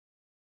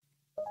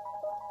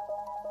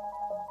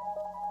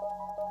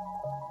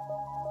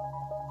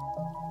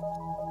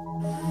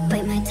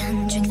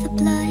and drink the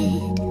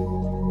blood.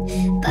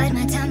 Bide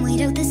my time,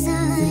 wait out the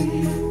sun.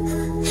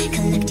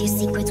 Collect your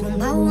secrets one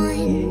by one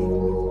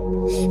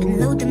and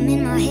load them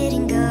in my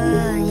hidden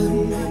gun.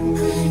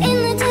 In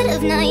the dead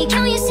of night,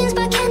 count your sins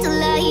by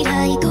candlelight.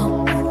 I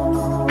go.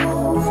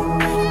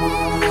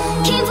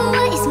 Came for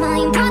what is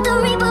mine, brought the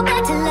reaper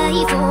back to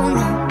life. Oh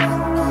no.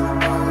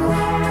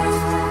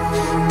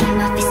 Beat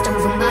my fist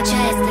over my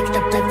chest, lick the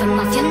blood from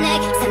off your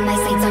neck. Set my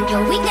sights on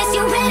your weakness,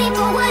 you ready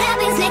for what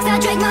happens next? I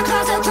drag my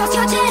claws across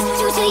your chest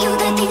to tell you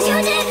the things you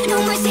did. No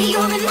mercy,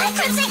 you're in my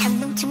grip. Say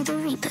hello to the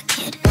reaper,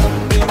 kid.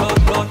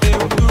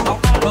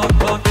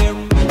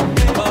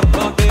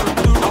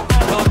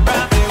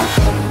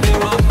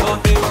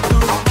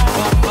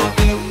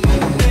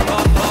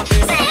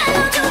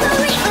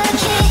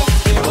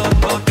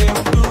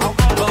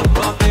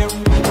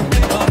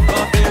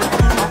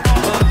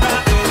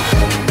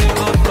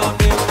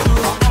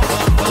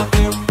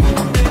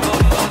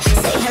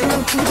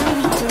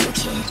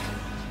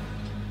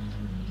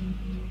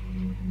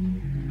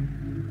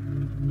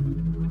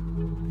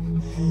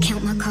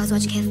 Count my cards,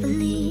 watch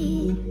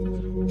carefully.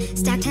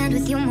 Stacked hand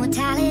with your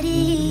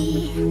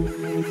mortality.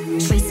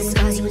 Trace the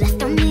scars you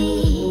left on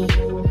me.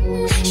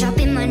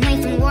 Sharpen my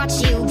knife and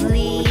watch you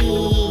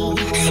bleed.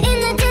 In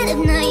the dead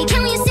of night,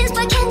 count your sins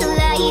by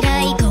candlelight.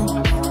 I go.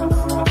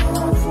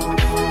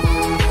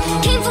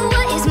 Came for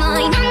what is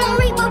mine, I'm the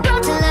reaper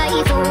brought to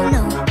life. Oh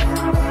no.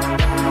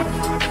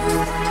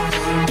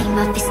 Beat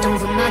my fist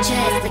over my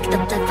chest, lick the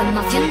blood from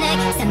off your neck.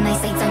 Set my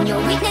sights on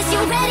your weakness, you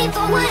ready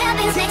for what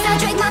happens next? I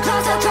drag my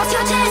claws across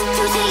your chest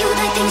to tell you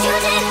the things you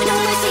did. No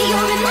mercy,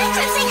 you're in my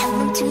grip. Say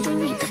hello to the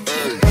reaper,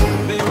 kid.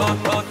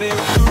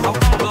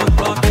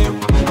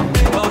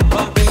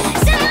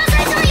 Set my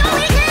sights on your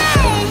weakness.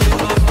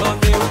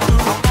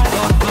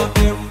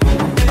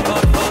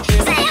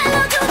 Say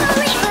hello to the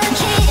reaper,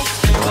 kid.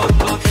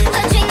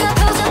 I drag my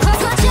claws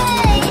across my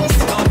chest.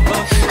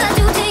 I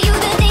do to you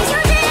the things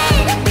you did.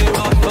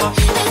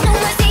 There's no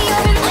mercy,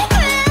 you're in my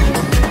grip.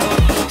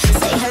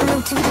 Say hello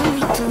to the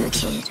reaper,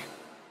 kid.